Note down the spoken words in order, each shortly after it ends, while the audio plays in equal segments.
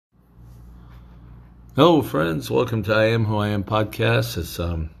Hello, friends. Welcome to I Am Who I Am podcast.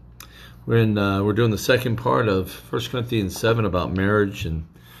 We're doing the second part of 1 Corinthians 7 about marriage and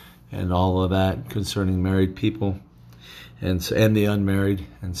all of that concerning married people and the unmarried.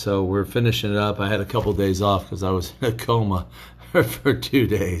 And so we're finishing it up. I had a couple days off because I was in a coma for 2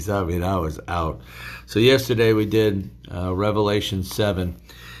 days. I was out. So yesterday we did Revelation 7,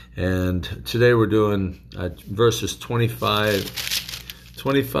 and today we're doing verses 25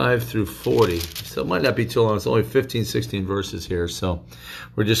 through 40. So it might not be too long. It's only 15, 16 verses here. So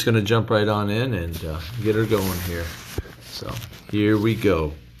we're just going to jump right on in and get her going here. So here we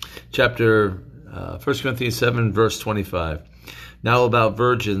go. Chapter 1 Corinthians 7, verse 25. Now about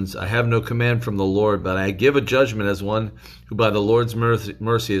virgins, I have no command from the Lord, but I give a judgment as one who by the Lord's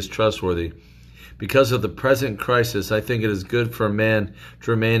mercy is trustworthy. Because of the present crisis, I think it is good for a man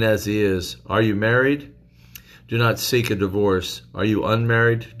to remain as he is. Are you married? Do not seek a divorce. Are you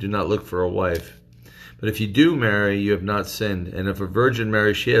unmarried? Do not look for a wife. But if you do marry, you have not sinned. And if a virgin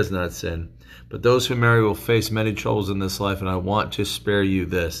marries, she has not sinned. But those who marry will face many troubles in this life, and I want to spare you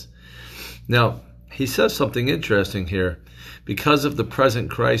this. Now, he says something interesting here. Because of the present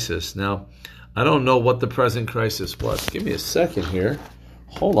crisis. Now, I don't know what the present crisis was. Give me a second here.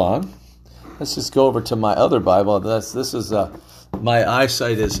 Hold on. Let's just go over to my other Bible. My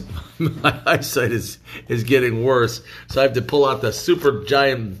eyesight is getting worse, so I have to pull out the super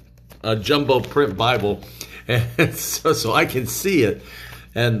giant jumbo print Bible, and so I can see it.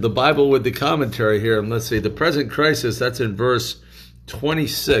 And the Bible with the commentary here, and let's see, the present crisis, that's in verse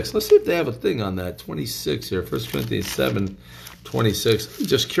 26. Let's see if they have a thing on that. 26 here, 1 Corinthians 7, 26. I'm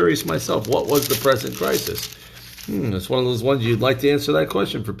just curious myself, what was the present crisis? It's one of those ones you'd like to answer that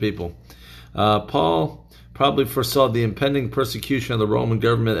question for people. Paul probably foresaw the impending persecution of the Roman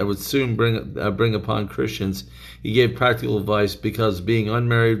government that would soon bring upon Christians. He gave practical advice because being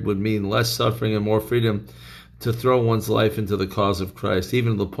unmarried would mean less suffering and more freedom to throw one's life into the cause of Christ,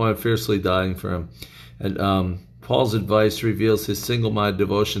 even to the point of fiercely dying for him. And Paul's advice reveals his single-minded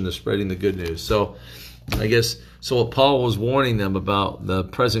devotion to spreading the good news. So what Paul was warning them about the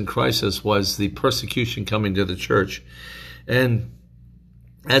present crisis was the persecution coming to the church. And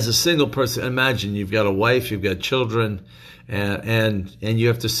as a single person, imagine you've got a wife, you've got children, and you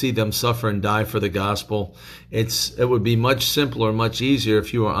have to see them suffer and die for the gospel. It would be much simpler, much easier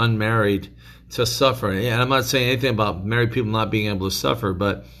if you were unmarried to suffer. And I'm not saying anything about married people not being able to suffer,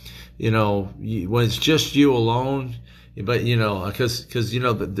 but when it's just you alone. But because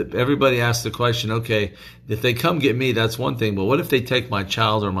everybody asks the question, okay, if they come get me, that's one thing. But what if they take my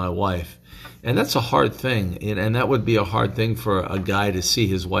child or my wife? And that's a hard thing, and that would be a hard thing for a guy to see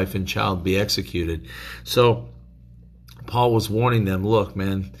his wife and child be executed. So Paul was warning them, look,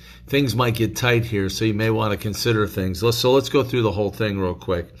 man, things might get tight here, so you may want to consider things. Let's go through the whole thing real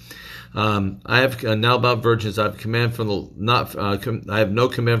quick. I have now about virgins. I have command from I have no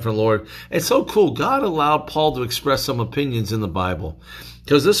command from the Lord. It's so cool. God allowed Paul to express some opinions in the Bible,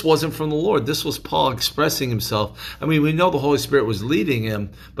 because this wasn't from the Lord. This was Paul expressing himself. I mean, we know the Holy Spirit was leading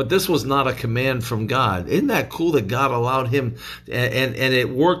him, but this was not a command from God. Isn't that cool that God allowed him? And it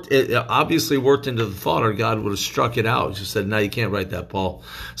worked. It obviously worked into the thought, or God would have struck it out. Just said, no, you can't write that, Paul.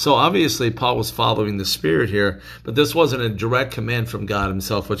 So obviously Paul was following the Spirit here, but this wasn't a direct command from God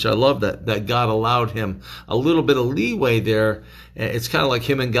himself, which I love that God allowed him a little bit of leeway there. It's kind of like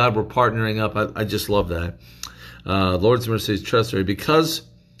him and God were partnering up. I just love that. Lord's mercy is trustworthy because,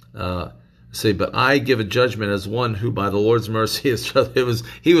 but I give a judgment as one who by the Lord's mercy is trustworthy.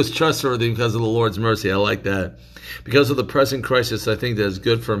 He was trustworthy because of the Lord's mercy. I like that. Because of the present crisis, I think that it's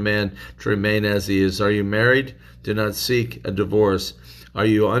good for a man to remain as he is. Are you married? Do not seek a divorce. Are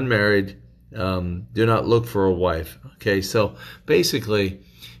you unmarried? Do not look for a wife. Okay, so basically,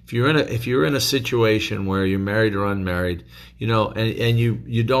 if you're in a situation where you're married or unmarried, and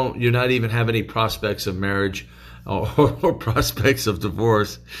you're not even have any prospects of marriage or prospects of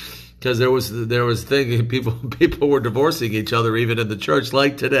divorce, because there was thinking people were divorcing each other even in the church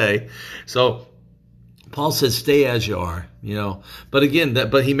like today. So Paul says, stay as you are, But again,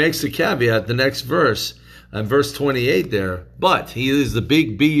 but he makes the caveat, the next verse, verse 28 there. But he is the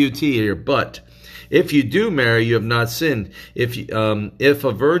big B-U-T here. But if you do marry, you have not sinned. If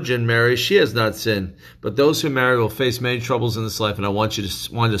a virgin marries, she has not sinned. But those who marry will face many troubles in this life, and I wanted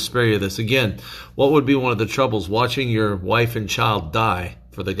to spare you this. Again, what would be one of the troubles? Watching your wife and child die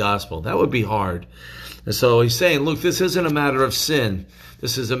for the gospel. That would be hard. And so he's saying, look, this isn't a matter of sin.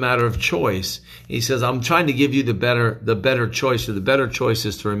 This is a matter of choice. He says, I'm trying to give you the better choice. The better choice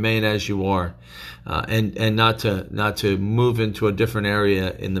is to remain as you are, and not to move into a different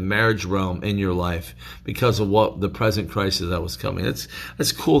area in the marriage realm in your life because of what the present crisis that was coming.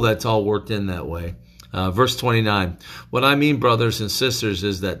 It's cool that's all worked in that way. Verse 29, what I mean, brothers and sisters,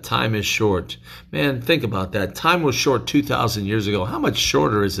 is that time is short. Man, think about that. Time was short 2,000 years ago. How much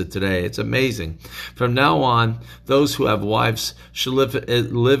shorter is it today? It's amazing. From now on, those who have wives should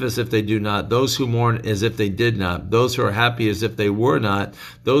live as if they do not. Those who mourn as if they did not. Those who are happy as if they were not.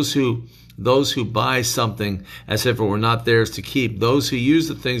 Those who buy something as if it were not theirs to keep, those who use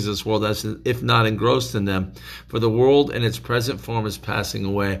the things of this world as if not engrossed in them, for the world in its present form is passing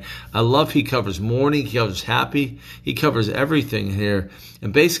away. I love he covers mourning, he covers happy, he covers everything here.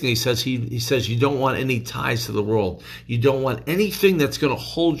 And basically he says you don't want any ties to the world. You don't want anything that's going to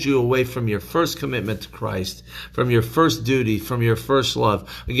hold you away from your first commitment to Christ, from your first duty, from your first love.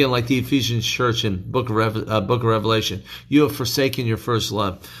 Again, like the Ephesians church in Book of Revelation, you have forsaken your first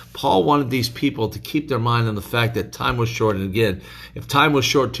love. Paul wanted these people to keep their mind on the fact that time was short. And again, if time was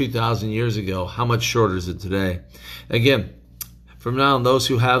short 2,000 years ago, how much shorter is it today? Again, from now on, those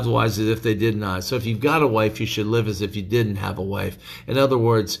who have wives as if they did not. So if you've got a wife, you should live as if you didn't have a wife. In other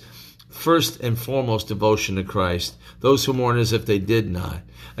words, first and foremost, devotion to Christ. Those who mourn as if they did not.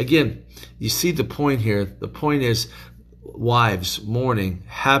 Again, you see the point here. The point is wives, mourning,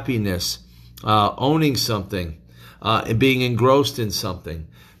 happiness, owning something, and being engrossed in something.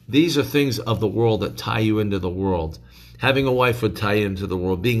 These are things of the world that tie you into the world. Having a wife would tie you into the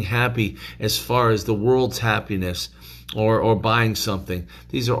world. Being happy as far as the world's happiness, or buying something.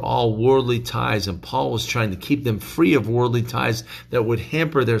 These are all worldly ties, and Paul was trying to keep them free of worldly ties that would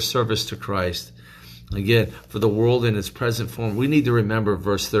hamper their service to Christ. Again, for the world in its present form, we need to remember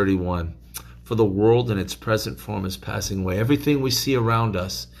verse 31. For the world in its present form is passing away. Everything we see around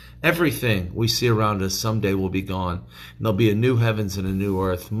us, someday will be gone. And there'll be a new heavens and a new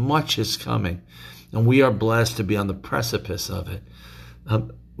earth. Much is coming, and we are blessed to be on the precipice of it.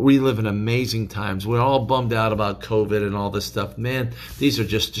 We live in amazing times. We're all bummed out about COVID and all this stuff. Man, these are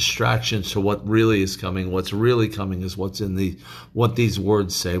just distractions to what really is coming. What's really coming is what these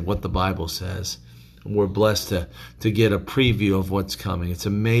words say, what the Bible says. And we're blessed to get a preview of what's coming. It's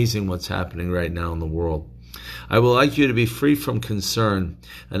amazing what's happening right now in the world. I would like you to be free from concern.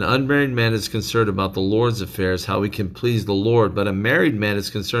 An unmarried man is concerned about the Lord's affairs, how he can please the Lord. But a married man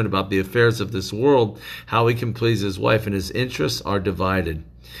is concerned about the affairs of this world, how he can please his wife, and his interests are divided.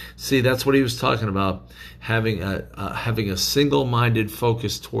 See, that's what he was talking about, having a single-minded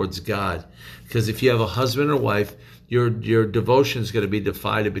focus towards God. Because if you have a husband or wife, your devotion is going to be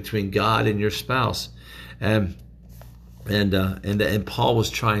divided between God and your spouse. And Paul was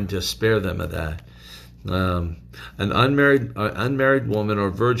trying to spare them of that. An unmarried woman or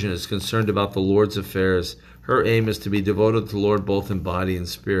virgin is concerned about the Lord's affairs. Her aim is to be devoted to the Lord both in body and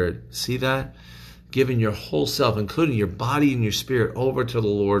spirit. See that? Giving your whole self, including your body and your spirit, over to the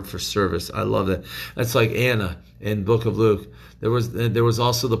Lord for service. I love that. That's like Anna in Book of Luke. There was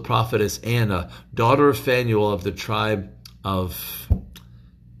also the prophetess Anna, daughter of Phanuel of the tribe of,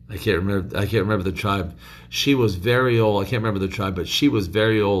 I can't remember the tribe. She was very old. I can't remember the tribe, but she was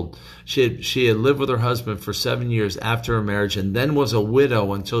very old. She had lived with her husband for 7 years after her marriage, and then was a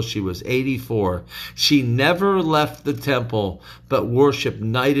widow until she was 84. She never left the temple, but worshiped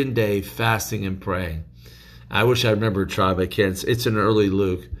night and day, fasting and praying. I wish I remember her tribe. I can't. It's in early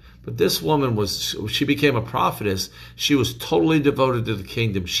Luke. But this woman she became a prophetess. She was totally devoted to the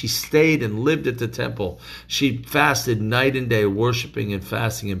kingdom. She stayed and lived at the temple. She fasted night and day, worshiping and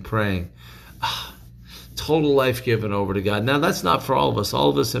fasting and praying. Total life given over to God. Now, that's not for all of us. All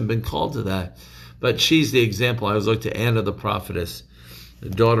of us have been called to that. But she's the example. I was looking to Anna the prophetess, the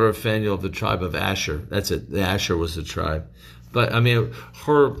daughter of Phanuel of the tribe of Asher. That's it. The Asher was the tribe. But, I mean,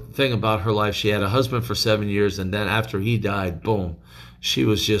 her thing about her life, she had a husband for 7 years, and then after he died, boom, she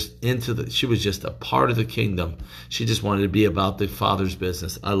was just she was just a part of the kingdom. She just wanted to be about the Father's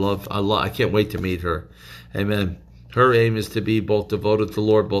business. I can't wait to meet her. Amen. Her aim is to be both devoted to the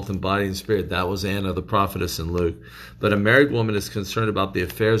Lord, both in body and spirit. That was Anna, the prophetess in Luke. But a married woman is concerned about the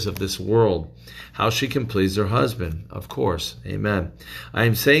affairs of this world, how she can please her husband. Of course. Amen.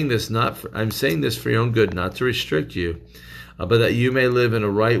 I'm saying this for your own good, not to restrict you, but that you may live in a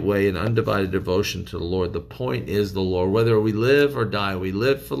right way in undivided devotion to the Lord. The point is the Lord. Whether we live or die, we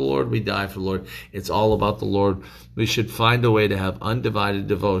live for the Lord, we die for the Lord. It's all about the Lord. We should find a way to have undivided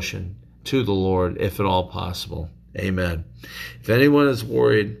devotion to the Lord, if at all possible. Amen. If anyone is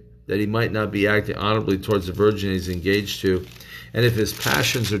worried that he might not be acting honorably towards the virgin he's engaged to, And if his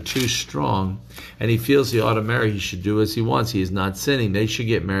passions are too strong and he feels he ought to marry, he should do as he wants. He is not sinning. They should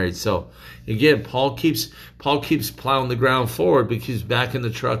get married. So again, Paul keeps plowing the ground forward because he's backing the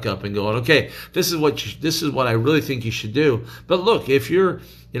truck up and going, okay, this is what I really think you should do. But look, if you're,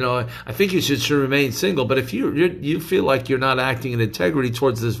 I think you should remain single. But if you feel like you're not acting in integrity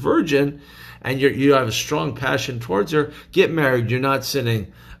towards this virgin, and you have a strong passion towards her, get married. You're not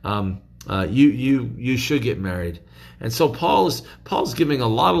sinning. You should get married. And so Paul's giving a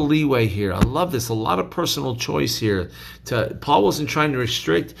lot of leeway here. I love this. A lot of personal choice here. Paul wasn't trying to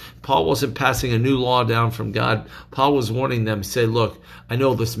restrict. Paul wasn't passing a new law down from God. Paul was warning them, say, look, I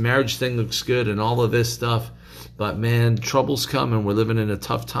know this marriage thing looks good and all of this stuff, but man, trouble's coming. We're living in a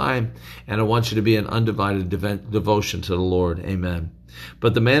tough time, and I want you to be in undivided devotion to the Lord. Amen.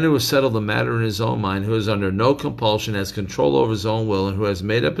 But the man who has settled the matter in his own mind, who is under no compulsion, has control over his own will, and who has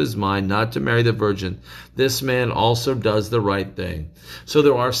made up his mind not to marry the virgin, this man also does the right thing. So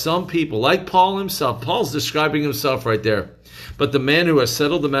there are some people, like Paul himself. Paul's describing himself right there. But the man who has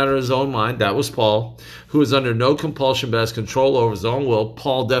settled the matter in his own mind, that was Paul, who is under no compulsion but has control over his own will,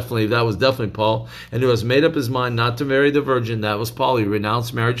 that was definitely Paul, and who has made up his mind not to marry the virgin, that was Paul. He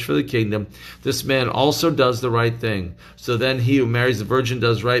renounced marriage for the kingdom. This man also does the right thing. So then he who marries the virgin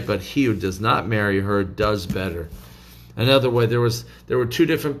does right, but he who does not marry her does better. Another way, there were two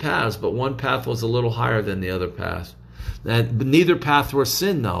different paths, but one path was a little higher than the other path. But neither path were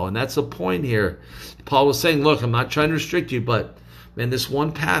sin, though, and that's the point here. Paul was saying, look, I'm not trying to restrict you, but man, this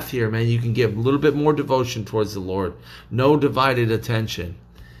one path here, man, you can give a little bit more devotion towards the Lord. No divided attention.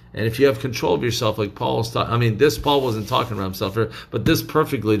 And if you have control of yourself, like Paul was talking, this Paul wasn't talking about himself here, but this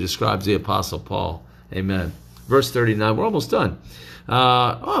perfectly describes the Apostle Paul. Amen. Verse 39, we're almost done.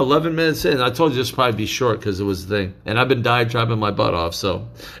 11 minutes in. I told you this would probably be short because it was the thing. And I've been diatribing my butt off, so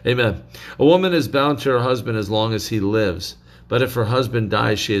amen. A woman is bound to her husband as long as he lives. But if her husband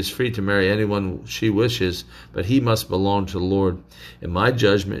dies, she is free to marry anyone she wishes, but he must belong to the Lord. In my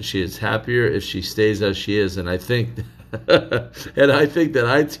judgment, she is happier if she stays as she is, and I think that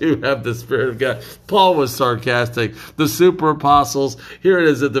I too have the Spirit of God. Paul was sarcastic. The super apostles, here it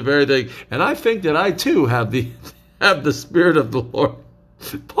is at the very thing, and I think that I too have the Spirit of the Lord.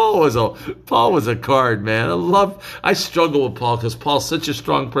 Paul was a card, man. I struggle with Paul because Paul's such a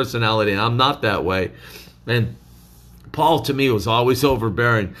strong personality, and I'm not that way. And Paul, to me, was always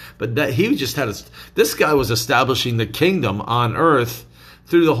overbearing, but this guy was establishing the kingdom on earth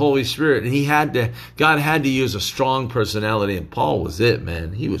through the Holy Spirit, and God had to use a strong personality, and Paul was it,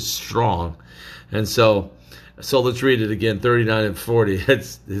 man. He was strong. And so let's read it again, 39 and 40.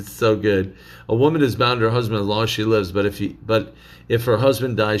 It's so good. A woman is bound to her husband as long as she lives, but if her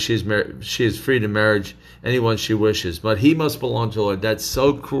husband dies, she is free to marry anyone she wishes, but he must belong to the Lord. That's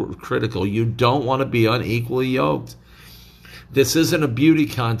so critical. You don't want to be unequally yoked. This isn't a beauty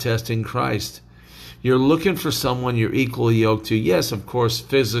contest in Christ. You're looking for someone you're equally yoked to. Yes, of course,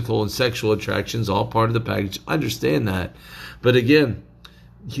 physical and sexual attraction is all part of the package. I understand that. But again,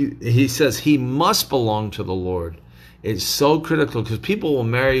 he says he must belong to the Lord. It's so critical because people will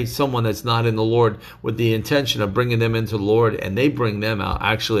marry someone that's not in the Lord with the intention of bringing them into the Lord, and they bring them out,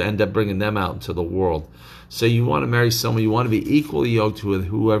 actually end up bringing them out into the world. So you want to marry someone, you want to be equally yoked with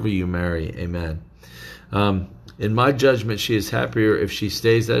whoever you marry. Amen. In my judgment, she is happier if she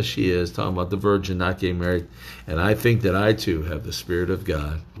stays as she is, talking about the virgin not getting married. And I think that I, too, have the Spirit of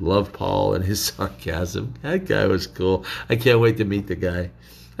God. Love Paul and his sarcasm. That guy was cool. I can't wait to meet the guy.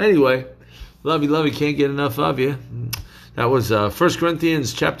 Anyway, love you, can't get enough of you. That was 1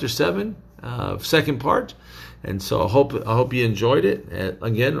 Corinthians chapter 7, second part. And so I hope you enjoyed it.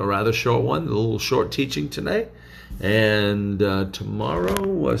 Again, a rather short one, a little short teaching today. And tomorrow,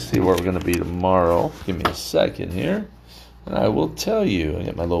 let's see where we're going to be tomorrow. Give me a second here, and I will tell you. I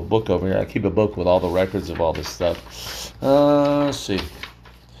got my little book over here. I keep a book with all the records of all this stuff. Let's see.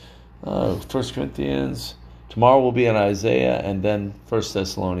 1 Corinthians. Tomorrow we'll be in Isaiah, and then 1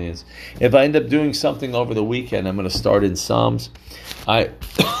 Thessalonians. If I end up doing something over the weekend, I'm going to start in Psalms. I'm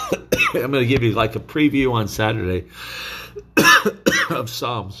going to give you like a preview on Saturday of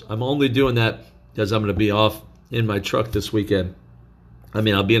Psalms. I'm only doing that because I'm going to be off in my truck this weekend. I'll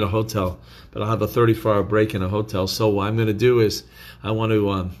be in a hotel, but I'll have a 34-hour break in a hotel. So what I'm going to do is I want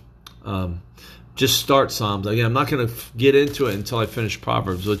to just start Psalms. Again, I'm not going to get into it until I finish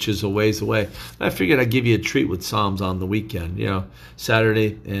Proverbs, which is a ways away. I figured I'd give you a treat with Psalms on the weekend,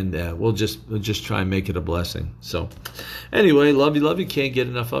 Saturday, and we'll just try and make it a blessing. So anyway, love you. Can't get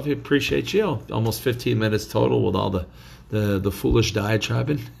enough of you. Appreciate you. Almost 15 minutes total with all the foolish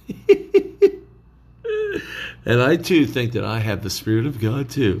diatribing. And I, too, think that I have the Spirit of God,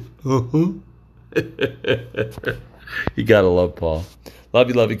 too. You got to love Paul. Love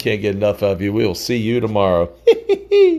you, can't get enough of you. We will see you tomorrow.